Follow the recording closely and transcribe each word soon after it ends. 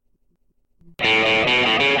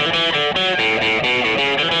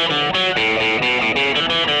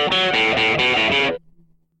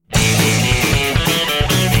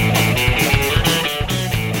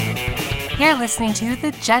listening to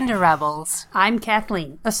The Gender Rebels. I'm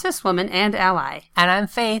Kathleen, a cis woman and ally. And I'm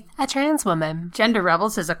Faith, a trans woman. Gender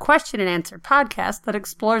Rebels is a question and answer podcast that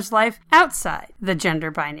explores life outside the gender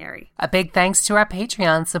binary. A big thanks to our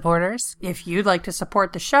Patreon supporters. If you'd like to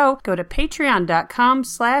support the show, go to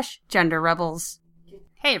patreon.com/genderrebels.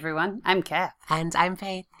 Hey everyone, I'm Kath. And I'm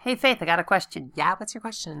Faith. Hey Faith, I got a question. Yeah, what's your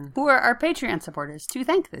question? Who are our Patreon supporters to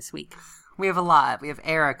thank this week? We have a lot. We have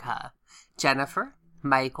Erica, Jennifer,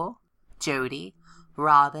 Michael, Jody,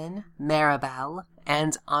 Robin, Maribel,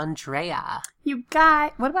 and Andrea. You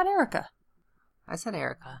guys, what about Erica? I said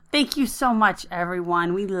Erica. Thank you so much,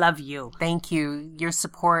 everyone. We love you. Thank you. Your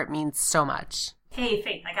support means so much. Hey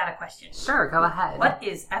Faith, I got a question. Sure, go ahead. What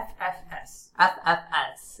is FFS?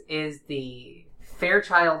 FFS is the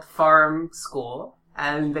Fairchild Farm School,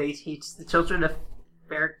 and they teach the children of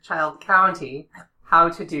Fairchild County how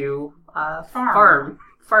to do farming.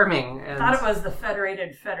 And I thought it was the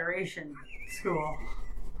Federated Federation School.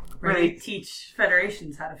 Where Really? they teach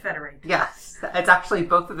federations how to federate. yes, it's actually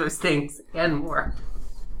both of those things and more.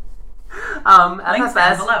 Links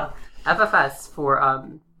down below. FFS for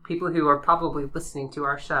people who are probably listening to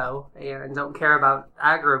our show and don't care about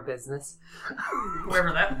agribusiness.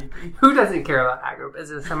 Whoever that may be. Who doesn't care about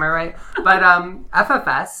agribusiness, am I right? But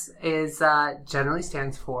FFS is generally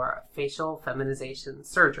stands for facial feminization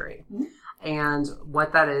surgery. Mm-hmm. And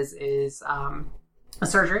what that is a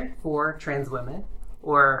surgery for trans women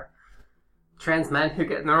or trans men who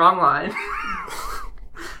get in the wrong line.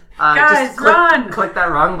 Guys, run! Click that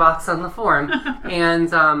wrong box on the form. And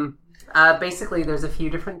basically there's a few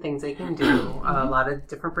different things they can do, a lot of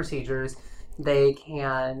different procedures. They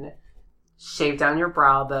can shave down your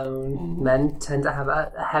brow bone. Mm-hmm. Men tend to have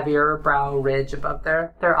a heavier brow ridge above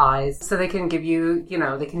their eyes. So they can give you,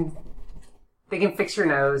 they can fix your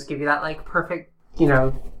nose, give you that like perfect,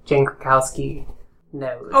 Jane Krakowski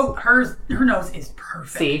nose. Oh, her nose is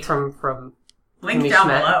perfect. See, from link Kimmy down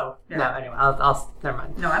Schmidt. below. Yeah. No, anyway, I'll never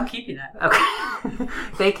mind. No, I'm keeping that. Okay.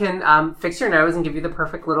 They can fix your nose and give you the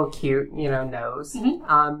perfect little cute, nose.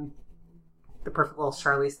 Mm-hmm. The perfect little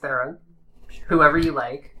Charlize Theron. Sure. Whoever you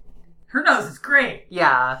like. Her nose is great.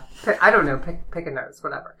 Yeah. I don't know. Pick a nose.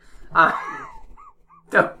 Whatever.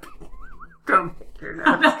 Don't pick your nose.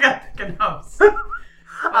 I'm not gonna pick a nose. We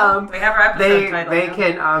have our episode title.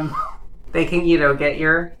 They can get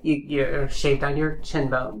your shave down your chin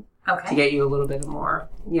bone. Okay. To get you a little bit more,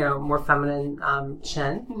 more feminine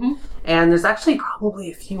chin. Mm-hmm. And there's actually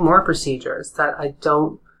probably a few more procedures that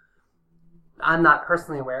I'm not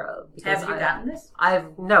personally aware of. Have you gotten this?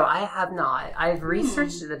 No, I have not. I've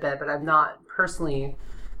researched it a bit, but I've not personally,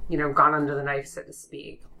 gone under the knife, so to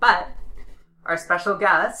speak. But our special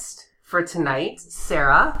guest for tonight,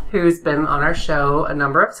 Sarah, who's been on our show a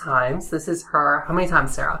number of times. This is her. How many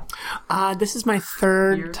times, Sarah? This is my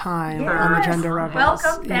third time on the Gender Rebels.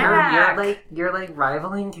 Welcome back. You're like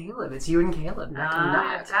rivaling Caleb. It's you and Caleb.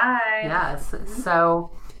 Hi. Yes.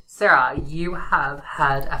 So, Sarah, you have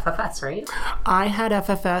had FFS, right? I had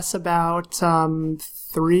FFS about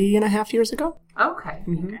 3.5 years ago. Okay.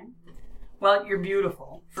 Mm-hmm. Okay. Well, you're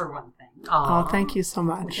beautiful, for one thing. Aww. Oh, thank you so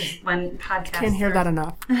much. Which is when podcasts Can't hear that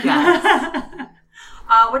enough. Yes.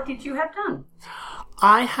 What did you have done?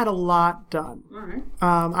 I had a lot done. Mm-hmm.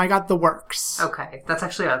 I got the works. Okay. That's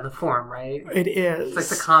actually on the form, right? It is. It's like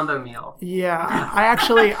the combo meal. Yeah.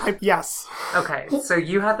 Yes. Okay. So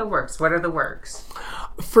you had the works. What are the works?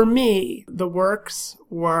 For me, the works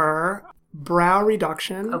were brow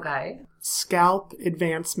reduction. Okay. Scalp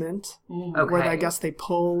advancement. Okay. Where I guess they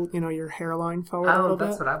pull, your hairline forward a little bit. Oh,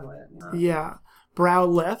 that's what I wanted. Yeah. Brow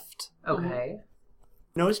lift. Okay.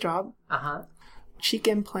 Nose job. Uh-huh. Cheek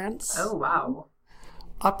implants. Oh, wow.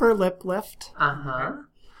 Upper lip lift. Uh-huh.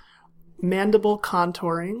 Mandible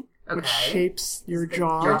contouring, which Okay. shapes your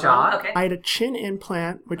jaw. Your jaw? Okay. I had a chin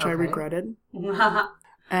implant, which I regretted.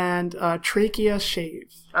 And a trachea shave.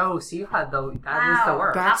 Oh, so you had that is the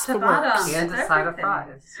work. That's the works. And a side of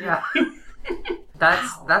fries. Yeah.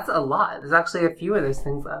 That's a lot. There's actually a few of those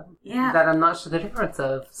things that I'm not sure the difference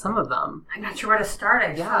of some of them. I'm not sure where to start. I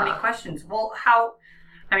have so many questions. Well,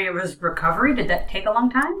 it was recovery. Did that take a long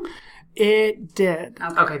time? It did.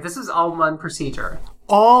 Okay, this was all one procedure.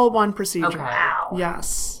 All one procedure. Okay. Wow.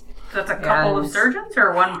 Yes. So it's a couple of surgeons,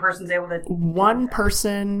 or one person's able to... One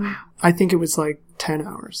person, I think it was like 10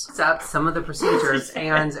 hours. That's some of the procedures,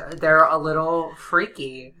 and they're a little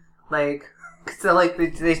freaky. So they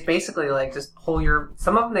basically just pull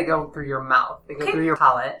some of them they go through your mouth. They go through your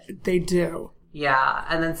palate. They do. Yeah,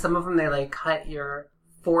 and then some of them they cut your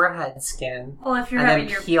forehead skin. Well, if you're and having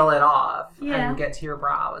then peel it off Yeah. and get to your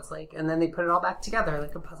brow. It's like, and then they put it all back together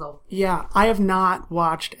like a puzzle. Yeah, I have not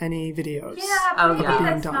watched any videos. Yeah, maybe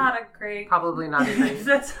that's done. not a great... Probably not a great...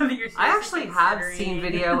 That's something you're I actually have seen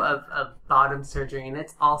video of bottom surgery, and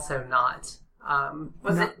it's also not...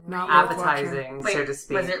 was it not appetizing, Wait, so to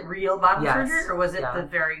speak. Was it real bottom Yes. surgery, or was it Yeah. the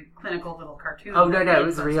very clinical little cartoon? Oh, no, that it they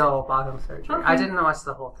was posted? real bottom surgery. Okay. I didn't watch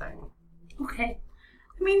the whole thing. Okay.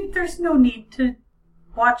 I mean, there's no need to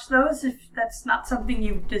watch those if that's not something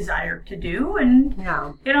you desire to do, and,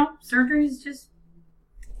 surgery is just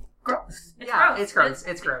gross. It's gross.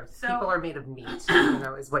 It's gross. So, People are made of meat,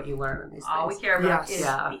 is what you learn in these things. All we care about is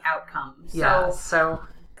the outcome. So,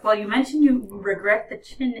 well, you mentioned you regret the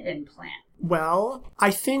chin implant. Well,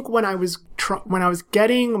 I think when I was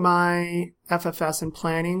getting my FFS and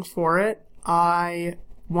planning for it,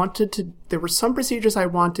 there were some procedures I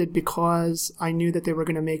wanted because I knew that they were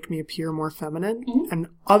going to make me appear more feminine, and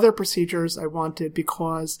other procedures I wanted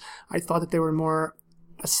because I thought that they were more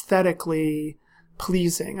aesthetically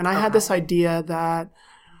pleasing. And I had this idea that,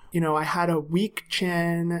 I had a weak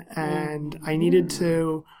chin and I needed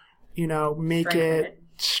to, make it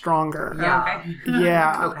stronger. Yeah.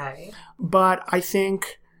 Yeah. Okay. But I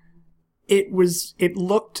think it was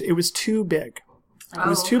too big. It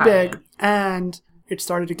was too okay. big, and it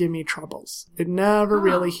started to give me troubles. It never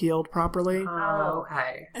really healed properly. Oh,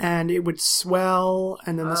 okay. And it would swell,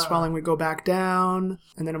 and then the swelling would go back down,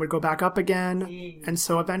 and then it would go back up again. And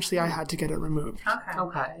so eventually I had to get it removed.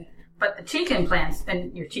 Okay. But the cheek implants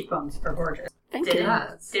and your cheekbones are gorgeous. Thank you.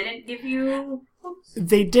 Didn't give you...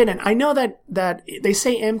 They didn't. I know that they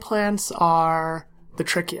say implants are the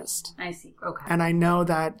trickiest. I see. Okay. And I know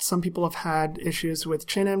that some people have had issues with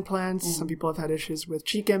chin implants. Some people have had issues with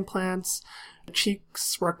cheek implants. The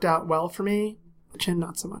cheeks worked out well for me. The chin,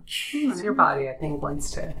 not so much. Your body, I think, wants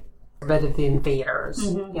to get rid of the invaders.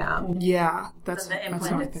 Yeah. Yeah, that's the how I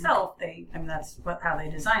implant think. itself. That's how they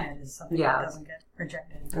design it, is something that doesn't get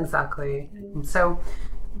rejected. Exactly. So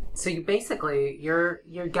you basically you're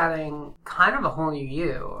getting kind of a whole new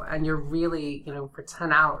you, and you're really for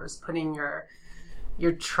 10 hours putting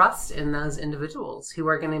your trust in those individuals who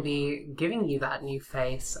are going to be giving you that new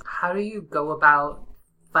face. How do you go about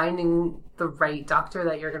finding the right doctor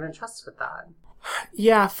that you're going to trust with that?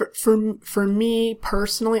 Yeah, for me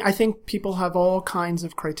personally, I think people have all kinds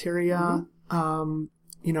of criteria.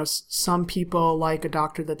 Some people like a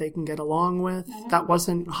doctor that they can get along with. That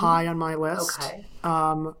wasn't high on my list. Okay.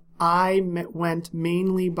 I went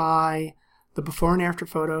mainly by the before and after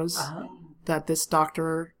photos that this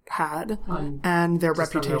doctor had and their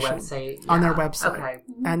reputation on their website. On their website. Okay.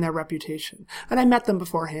 And their reputation. And I met them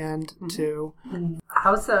beforehand too.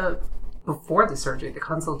 How's before the surgery, the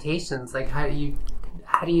consultations, like how do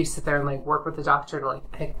you sit there and like work with the doctor to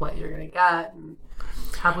like pick what you're going to get? And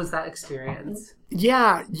how was that experience?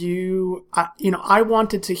 Yeah, I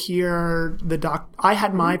wanted to hear I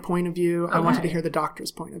had my point of view. I wanted to hear the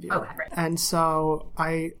doctor's point of view. Okay. And so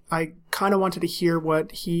I kind of wanted to hear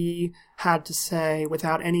what he had to say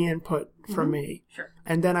without any input from me. Sure.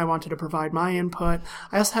 And then I wanted to provide my input.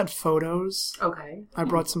 I also had photos. Okay. I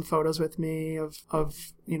brought some photos with me of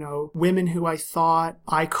women who I thought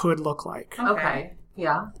I could look like. Okay.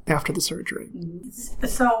 Yeah. After the surgery.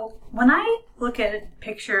 So when I look at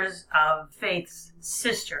pictures of Faith's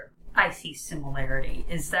sister, I see similarity.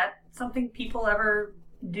 Is that something people ever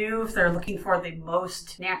do if they're looking for the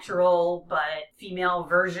most natural but female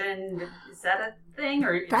version? Is that a thing?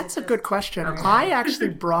 Or that's a good question. Okay. I actually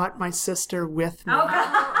brought my sister with me. Okay.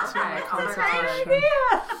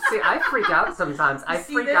 See, I freak out sometimes. I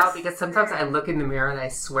freak out because sometimes I look in the mirror and I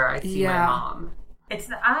swear I see my mom. It's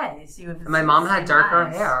the eyes. My mom had darker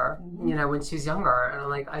hair, when she was younger. And I'm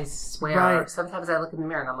like, I swear. Right. Sometimes I look in the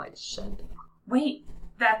mirror and I'm like, shit. Wait,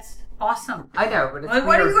 that's awesome. I know, but it's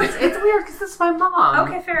weird. It's weird because it's my mom.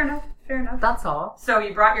 Okay, fair enough. That's all. So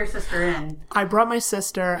you brought your sister in. I brought my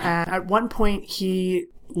sister, and at one point he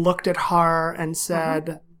looked at her and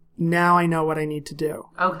said, now I know what I need to do.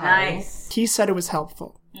 Okay. Nice. He said it was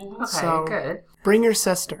helpful. Okay, so, good. Bring your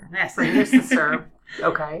sister. Yes. Bring your sister.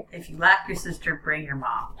 Okay. If you lack your sister, bring your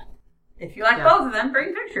mom. If you like both of them,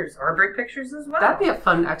 bring pictures. Or bring pictures as well. That'd be a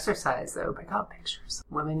fun exercise, though. Pick out pictures.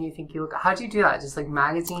 Women you think you look... How'd you do that? Just like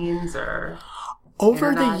magazines or...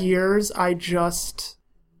 Over internet? the years, I just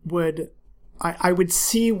would... I would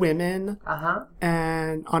see women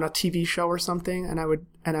and on a TV show or something, and I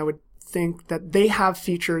would think that they have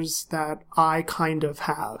features that I kind of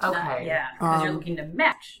have. Okay. Yeah, because you're looking to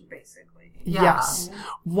match, basically. Yeah. Yes.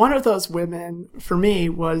 One of those women, for me,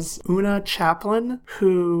 was Una Chaplin,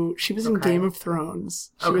 who, she was in Game of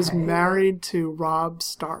Thrones. She was married to Robb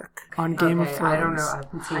Stark on Game of Thrones. I don't know. I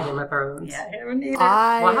haven't seen Game of Thrones. Yeah, I haven't either.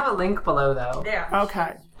 We'll have a link below, though. Yeah.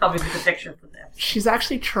 Okay. Probably put the picture for them. She's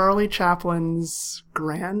actually Charlie Chaplin's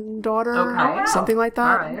granddaughter. Okay. Something like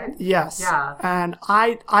that. All right. Yes. Yeah. And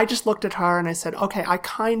I just looked at her and I said, okay, I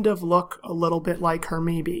kind of look a little bit like her,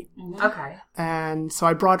 maybe. Okay. And so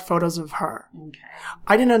I brought photos of her. Okay.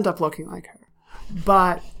 I didn't end up looking like her,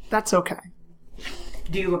 but that's okay.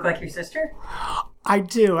 Do you look like your sister? I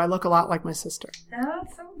do. I look a lot like my sister.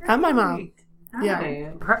 That's so great. And my mom. Yeah. Okay.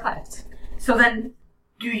 Perfect. So then,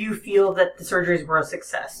 do you feel that the surgeries were a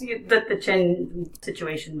success? That the chin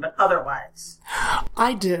situation, but otherwise?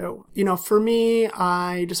 I do. You know, for me,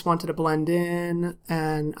 I just wanted to blend in,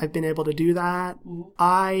 and I've been able to do that.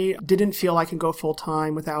 I didn't feel I could go full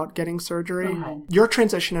time without getting surgery. Your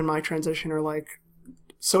transition and my transition are like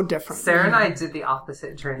so different. Sarah and I did the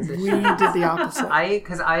opposite transition. We did the opposite.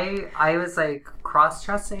 Because I was like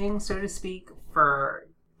cross-dressing, so to speak, for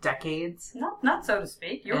decades. Not so to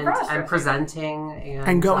speak. You were and cross-dressing. presenting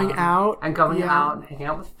And going out. and going Yeah. out and hanging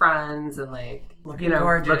out with friends and like Looking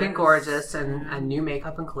gorgeous. looking gorgeous and new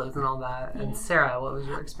makeup and clothes and all that. And Sarah, what was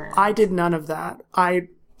your experience? I did none of that. I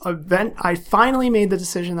finally made the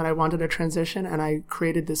decision that I wanted to transition, and I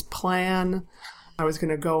created this plan. I was going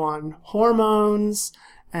to go on hormones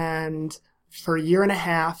and for a year and a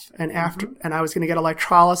half, and after, and I was going to get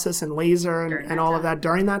electrolysis and laser and all of that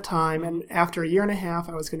during that time. And after a year and a half,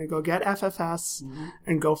 I was going to go get FFS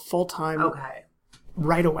and go full time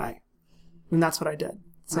right away. And that's what I did.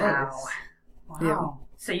 So, Wow. Yeah.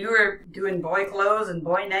 So you were doing boy clothes and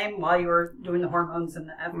boy name while you were doing the hormones and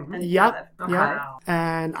the and Yep. Okay. Yep. Wow.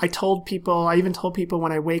 And I even told people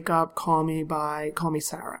when I wake up, call me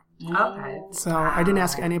Sarah. Okay. So I didn't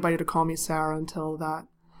ask anybody to call me Sarah until that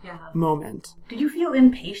moment. Did you feel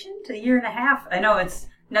impatient a year and a half? I know it's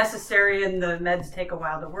necessary and the meds take a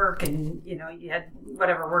while to work and, you know, you had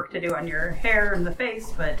whatever work to do on your hair and the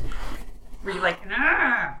face, but were you like,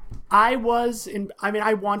 nah? I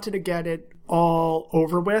wanted to get it all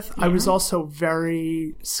over with. I was also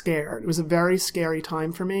very scared. It was a very scary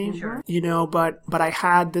time for me, you know, but I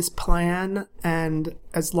had this plan, and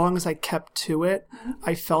as long as I kept to it,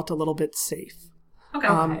 I felt a little bit safe.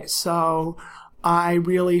 Okay. So I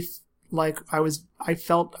really, I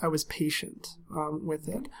felt I was patient, with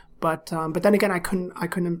it. But then again, I couldn't, I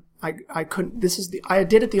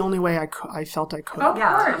did it the only way I felt I could. Of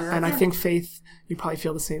course. And I think, Faith, you probably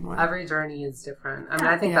feel the same way. Every journey is different. I mean,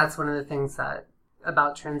 I think that's one of the things that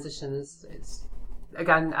about transition is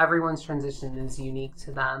again, everyone's transition is unique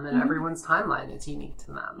to them, and everyone's timeline is unique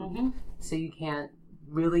to them. So you can't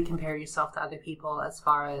really compare yourself to other people as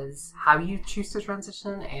far as how you choose to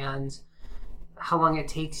transition and how long it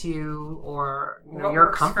takes you, or you know, what your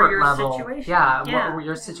works comfort for your level. situation. What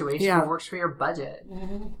your situation, Yeah. what works for your budget.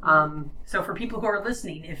 So for people who are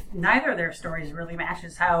listening, if neither of their stories really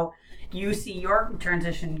matches how you see your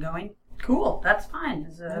transition going, cool, that's fine.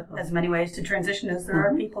 There's as many ways to transition as there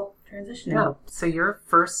are people transitioning. Yeah. So your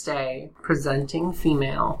first day presenting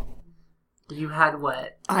female, you had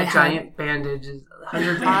what? Giant bandages,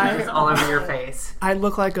 100 bandages all over your face. I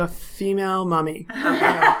look like a female mummy.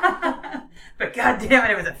 But goddamn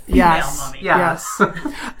it, it was a female mummy. Yeah. Yes.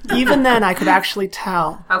 Even then, I could actually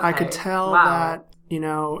tell. I Okay. could tell Wow. that, you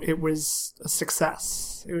know, it was a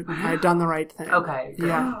success. I had done the right thing. Okay. Good.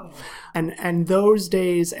 Yeah. And those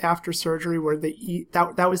days after surgery were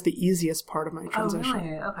that was the easiest part of my transition. Oh,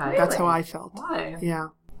 really? Okay. That's how I felt. Why? Yeah.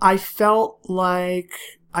 I felt like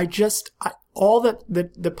all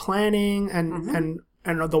the planning and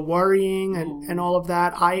the worrying and all of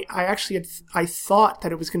that, I actually I thought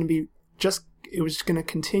that it was going to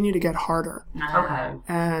continue to get harder. Okay.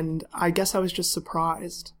 And I guess I was just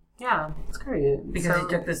surprised. Yeah, it's great. Because you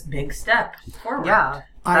took this big step forward. Yeah,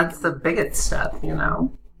 that's the biggest step, you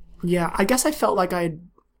know. Yeah, I guess I felt like I'd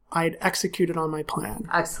executed on my plan.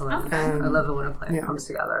 Excellent. I love it when a plan comes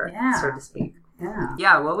together, so to speak. Yeah.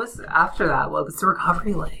 Yeah, what was after that? What was the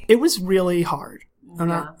recovery like? It was really hard.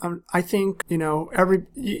 I think, you know,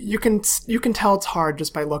 you can tell it's hard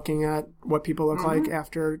just by looking at what people look like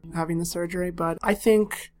after having the surgery. But I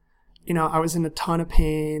think, you know, I was in a ton of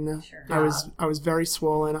pain. Sure. I was very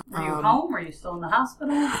swollen. Were you home? Were you still in the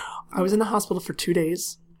hospital? I was in the hospital for 2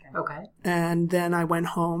 days. Okay. And then I went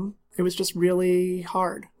home. It was just really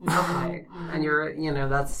hard. Okay.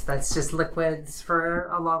 And that's just liquids for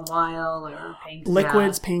a long while, or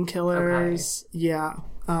Liquids, painkillers. Okay. Yeah.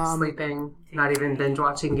 Sleeping, not even binge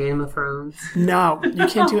watching Game of Thrones. No, you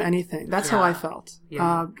can't do anything. That's how I felt.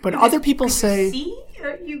 Yeah. But other people say... You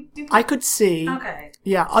see? I could see. Okay.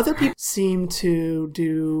 Yeah, other people seem to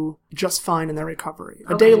do just fine in their recovery.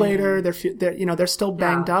 A day later, they're still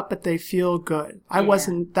banged up, but they feel good. That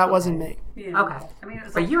wasn't me. Yeah. Okay. I mean, it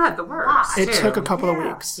was But you had the works, It too. took a couple of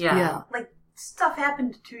weeks. Yeah. Yeah. like stuff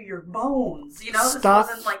happened to your bones. You know, this Stuff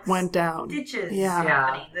wasn't like went down. stitches Yeah.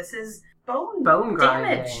 happening. This is bone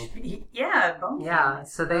grinding. damage. Yeah, bone Yeah.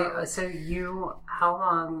 damage. How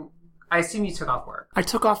long? I assume you took off work. I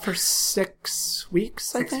took off for 6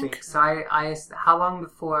 weeks, I 6 think. weeks. So how long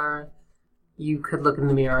before you could look in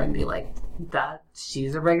the mirror and be like,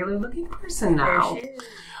 she's a regular looking person now? There she is.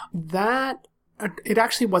 That it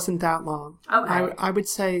actually wasn't that long. Okay. I would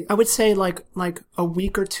say like a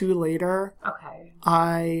week or two later. Okay.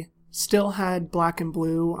 I still had black and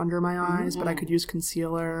blue under my eyes, but I could use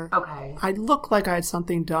concealer. Okay. I looked like I had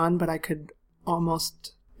something done, but I could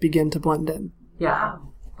almost begin to blend in. Yeah.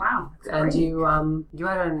 Wow. And you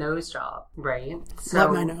had a nose job, right?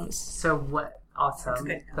 Love my nose. So what? Awesome.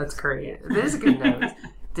 good. That's great. It is a good nose.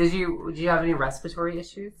 Did you have any respiratory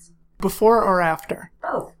issues? Before or after?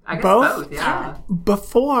 Both. I guess Both? both yeah.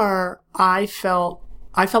 Before, I felt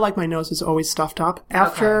like my nose was always stuffed up.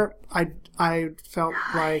 After, I felt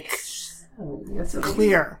like Oh, that's so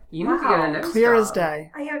clear. You need to get a nose Clear job. as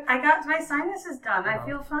day. I got my sinuses done. I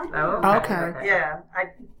feel fine. Oh, Okay. Yeah.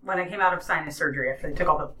 When I came out of sinus surgery, after they took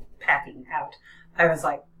all the packing out, I was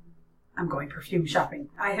like, I'm going perfume shopping.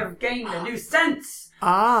 I have gained a new sense.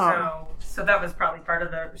 Oh. So that was probably part of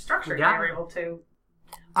the restructuring. Yeah. They were able to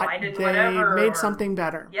They whatever. made something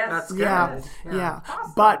better. Yes. That's good. Yeah.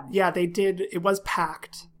 Awesome. But yeah, they did. It was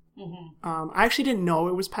packed. Mm-hmm. I actually didn't know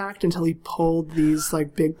it was packed until he pulled these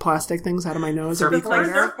like big plastic things out of my nose a week Surfboard?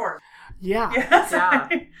 later. Surfboard. Yeah. Yes. Yeah.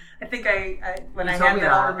 I think when You I told had me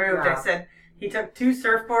that all that, removed, yeah. I said he took 2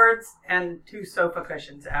 surfboards and 2 sofa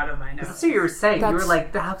cushions out of my nose. That's what you were saying. You were That's-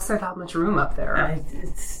 like, how's there that much room up there?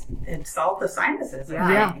 It's all the sinuses,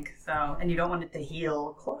 Yeah. I think. So, and you don't want it to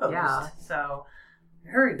heal closed. Yeah. So,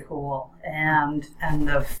 very cool. And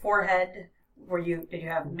the forehead. Did you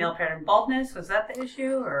have male pattern baldness? Was that the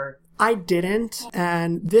issue, or? I didn't.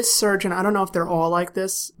 And this surgeon, I don't know if they're all like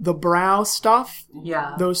this. The brow stuff,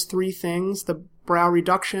 Yeah. those 3 things, the brow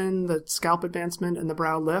reduction, the scalp advancement, and the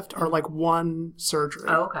brow lift are like one surgery.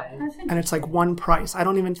 Oh, okay. That's And it's like one price. I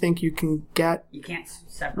don't even think you can get you can't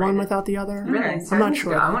separate one it. without the other. Really? Okay. I'm not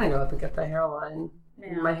sure. I want to go up and get the hairline.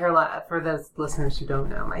 Yeah. My hairline, for those listeners who don't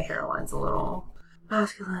know, my hairline's a little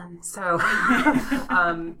masculine. So,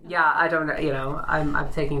 yeah, I don't know. I'm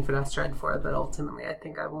taking finasteride for it, but ultimately I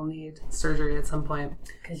think I will need surgery at some point.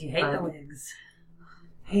 Because you hate the wigs.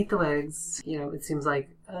 Hate the wigs. It seems like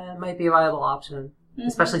it might be a viable option,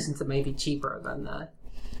 especially since it may be cheaper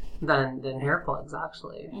than hair plugs,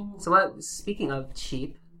 actually. So, speaking of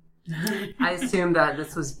cheap, I assume that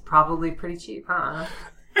this was probably pretty cheap, huh?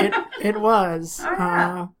 It was. Oh,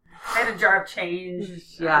 yeah. I had a jar of change. On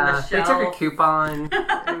Yeah, the they took shelf. a coupon.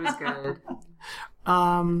 It was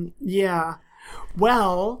good. Yeah.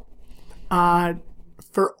 Well,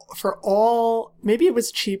 for all, maybe it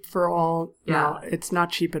was cheap for all. Yeah. No, it's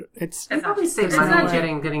not cheap. It's You probably saved It's money not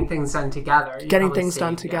getting things done together. You Getting probably things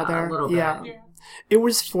done saved, together, a little bit. yeah. Yeah. it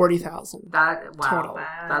was 40,000. Wow, Total.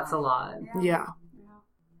 that's a lot. Yeah,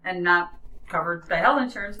 And not covered by health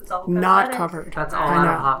insurance. It's all not cosmetic. covered. That's all I out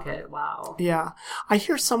know. of pocket. Wow. Yeah, I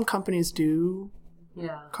hear some companies do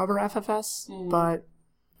Yeah. cover FFS, Mm. but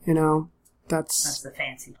That's that's the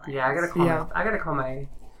fancy plan. Yeah, I gotta call. Yeah. I gotta call my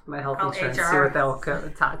health Call insurance. HR. See what they'll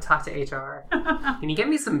talk to HR. Can you get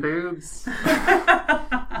me some boobs?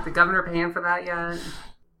 The governor paying for that yet?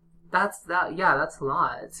 That's a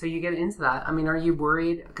lot. So you get into that. I mean, are you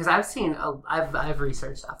worried? Because I've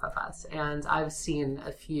researched FFS, and I've seen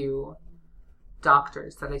a few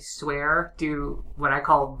doctors that I swear do what I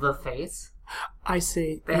call the face. I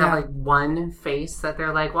see. They have like one face that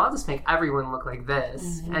they're like, well, I'll just make everyone look like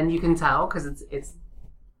this, and you can tell because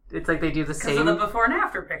it's like they do the Because same. of the before and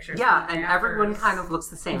after pictures. Yeah, The and afters. everyone kind of looks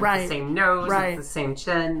the same. It's Right. the same nose, Right. it's the same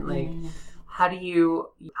chin. Like,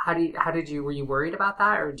 were you worried about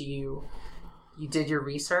that, or you did your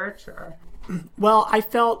research, or? Well, I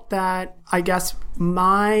felt that, I guess,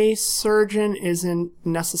 my surgeon isn't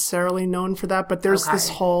necessarily known for that, but there's this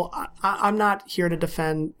Okay. whole, I'm not here to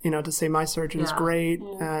defend, to say my surgeon is Yeah. great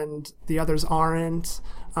and the others aren't,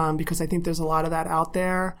 because I think there's a lot of that out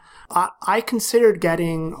there. I considered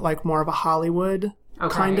getting like more of a Hollywood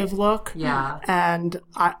kind of look. Yeah. And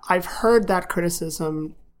I've heard that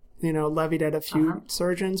criticism, levied at a few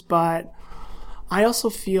surgeons, but I also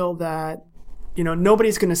feel that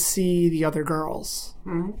nobody's going to see the other girls.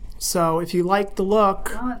 Mm-hmm. So if you like the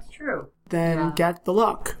look, Oh, that's true. then get the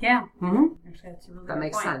look. Yeah. Mm-hmm. Actually, that's a really That good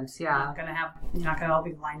makes point. sense, yeah. You're not gonna all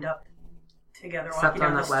be lined up together Except walking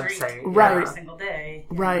down on the that street website, Right. every single day.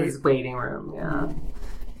 Right. His waiting room, yeah.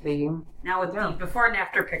 Now with the before and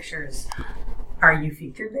after pictures, are you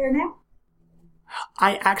featured there now?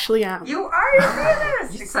 I actually am. You are.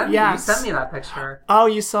 You You this sent me that picture. Oh,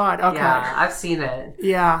 you saw it. Okay. Yeah, I've seen it.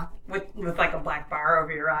 Yeah. with like a black bar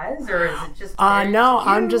over your eyes, or is it just? No,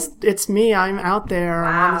 cute? it's me. I'm out there.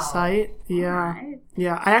 I'm on the Wow. site. Yeah. Alright.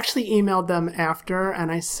 Yeah. I actually emailed them after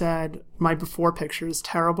and I said, my before picture is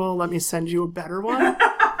terrible. Let me send you a better one.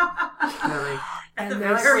 Really. At the And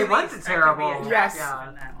very they least, want it that could be terrible. attractive Yes.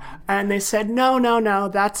 on that one. And they said, no,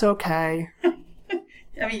 that's okay.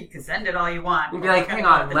 I mean, you can send it all you want. You'd but be like, we're hang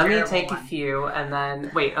gonna go on, with let the me terrible take a one. few, and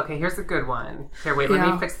then, wait, okay, here's a good one. Here, wait, let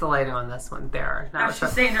Yeah. me fix the lighting on this one. There. Now I was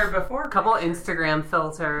just saying her before. a couple Instagram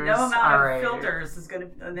filters. No amount All of right. filters is going to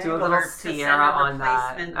Do a enable little her to send Sierra a on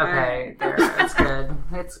that. replacement. Okay, there. It's good.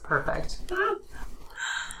 It's perfect.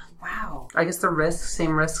 Wow. I guess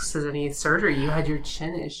same risks as any surgery. You had your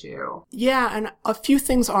chin issue. Yeah. And a few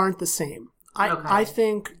things aren't the same. Okay. I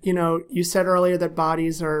think, you said earlier that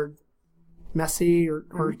bodies are messy or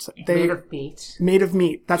they Made of meat. made of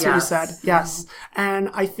meat. That's what you Yes. said. Yes. And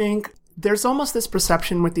I think there's almost this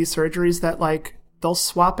perception with these surgeries that like they'll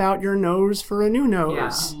swap out your nose for a new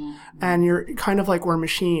nose. Yeah. And you're kind of like we're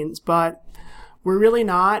machines, but we're really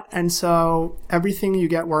not. And so everything you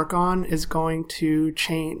get work on is going to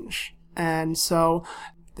change. And so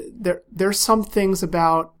there's some things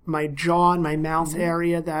about my jaw and my mouth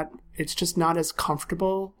area that it's just not as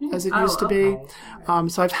comfortable as it used to be. Okay.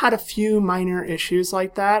 So I've had a few minor issues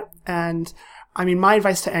like that. And I mean, my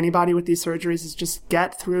advice to anybody with these surgeries is just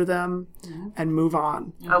get through them and move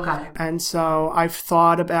on. Okay. And so I've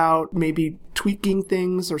thought about maybe tweaking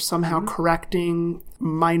things or somehow correcting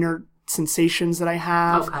minor sensations that I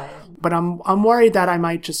have. Okay. But I'm worried that I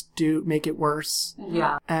might just make it worse.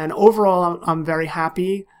 Yeah. And overall, I'm very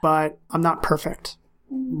happy, but I'm not perfect.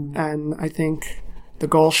 And I think the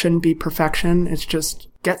goal shouldn't be perfection. It's just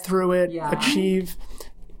get through it, achieve,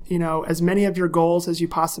 as many of your goals as you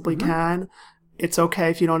possibly can. It's okay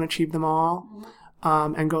if you don't achieve them all,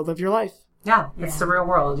 and go live your life. Yeah, it's the real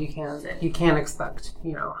world. You can't expect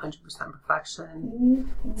 100% perfection.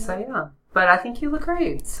 So yeah, but I think you look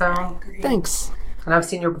great. So Thanks. and I've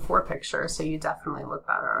seen your before picture, so you definitely look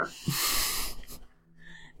better.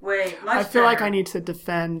 Wait, much I feel like better. I need to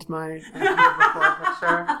defend my. Your before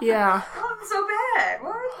picture. Yeah. Oh, I'm so bad.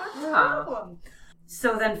 What's the Yeah. problem?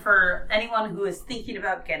 So then for anyone who is thinking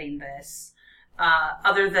about getting this,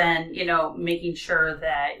 other than, making sure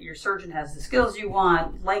that your surgeon has the skills you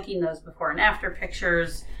want, liking those before and after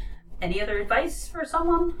pictures, any other advice for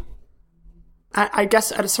someone? I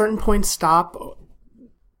guess at a certain point, stop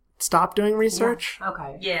doing research.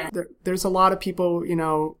 Okay. Yeah. There's a lot of people,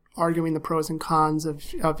 arguing the pros and cons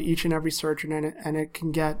of each and every surgeon, and it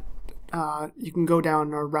can get, you can go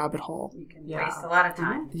down a rabbit hole. You can Yeah. waste a lot of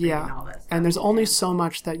time reading Yeah. all this. And there's only so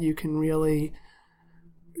much that you can really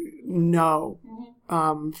know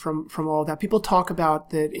from all that. People talk about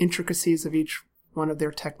the intricacies of each one of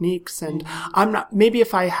their techniques, and I'm not. Maybe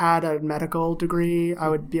if I had a medical degree, I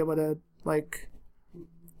would be able to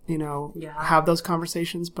have those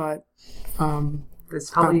conversations. But There's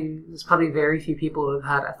probably very few people who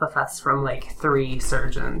have had FFS from like 3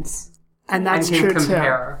 surgeons. and that's and can true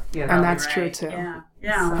compare, too. you know. And that's true Right. too. Yeah.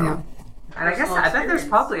 Yeah. And I guess Personal I bet there's experience.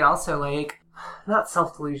 probably also like not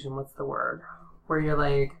self-delusion. What's the word? Where you're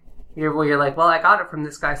like, well, I got it from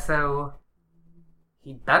this guy, so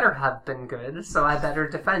he better have been good, so I better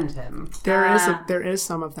defend him. There is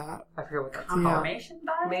some of that. I forget what that's called. Confirmation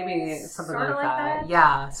bias? Maybe something Sorta like that.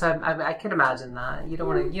 Yeah. So I could imagine that. You don't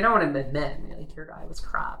want to admit like your guy was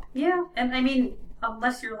crap. Yeah, and I mean,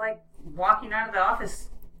 unless you're like walking out of the office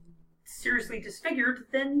seriously disfigured,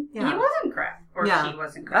 then he wasn't crap, or she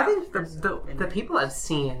wasn't crap. I think the people I've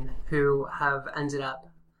seen who have ended up,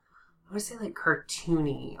 I would say like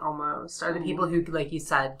cartoony almost, are the people who, like you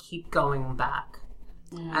said, keep going back.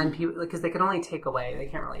 And people, because they can only take away, they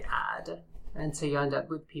can't really add. And so you end up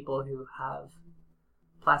with people who have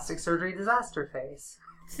plastic surgery disaster face.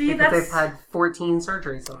 See, Because that's they've had 14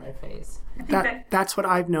 surgeries on their face. I think That's what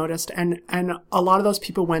I've noticed, and a lot of those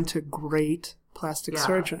people went to great plastic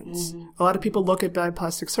surgeons. A lot of people look at a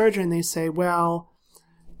plastic surgeon and they say, "Well,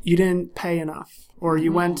 you didn't pay enough, or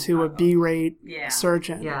you went to a B-rate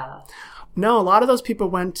surgeon." Yeah. No, a lot of those people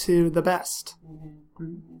went to the best.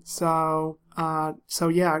 So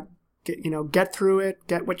yeah, get through it,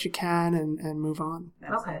 get what you can, and move on.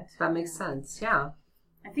 Okay, that makes sense. Yeah.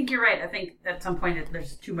 I think you're right. I think at some point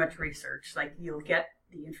there's too much research. Like, you'll get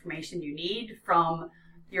the information you need from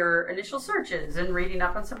your initial searches and reading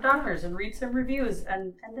up on some doctors and read some reviews,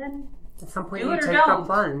 and then at some point do you it or take don't. the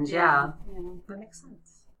plunge. Yeah. That makes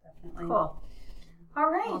sense. Definitely. Cool. All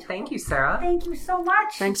right. Well, thank you, Sarah. Thank you so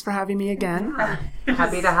much. Thanks for having me again.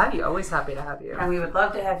 Happy to have you. Always happy to have you. And we would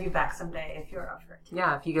love to have you back someday if you're up for it.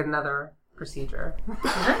 Yeah, if you get another procedure.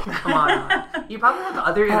 Come on. You probably have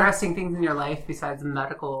other interesting things in your life besides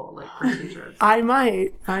medical procedures. I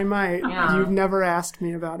might. Yeah. You've never asked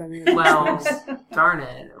me about any of these Well, things. darn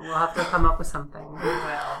it. We'll have to come up with something. We will.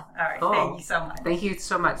 All right. Cool. Thank you so much. Thank you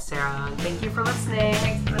so much, Sarah. Thank you for listening.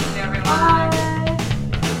 Thanks for listening, everyone. Bye.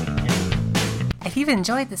 If you've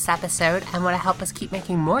enjoyed this episode and want to help us keep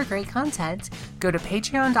making more great content, go to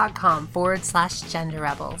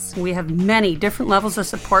patreon.com/genderrebels, We have many different levels of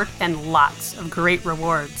support and lots of great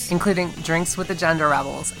rewards. including drinks with the Gender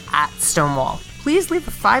Rebels at Stonewall. Please leave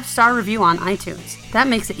a 5-star review on iTunes. That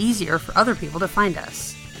makes it easier for other people to find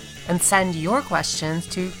us. And send your questions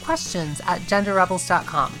to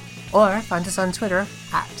questions@genderrebels.com or find us on Twitter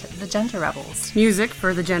 @TheGenderRebels. Music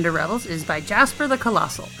for The Gender Rebels is by Jasper the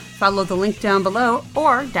Colossal. Follow the link down below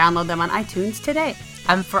or download them on iTunes today.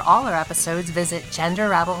 And for all our episodes, visit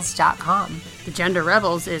genderrebels.com. The Gender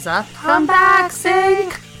Rebels is a Comeback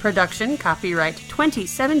Sync production, copyright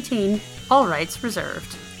 2017, all rights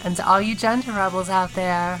reserved. And to all you gender rebels out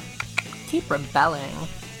there, keep rebelling.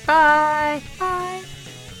 Bye! Bye.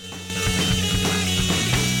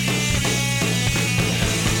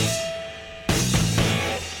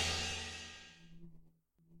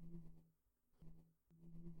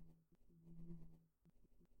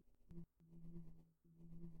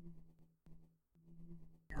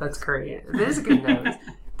 That's great. This is a good note.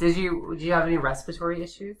 Did you have any respiratory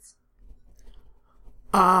issues?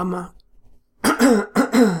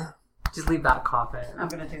 Just leave that cough in. I'm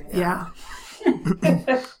going to do that.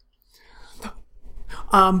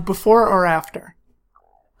 Yeah. Before or after?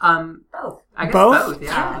 Both. I guess Both? both,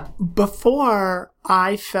 yeah. Before,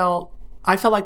 I felt like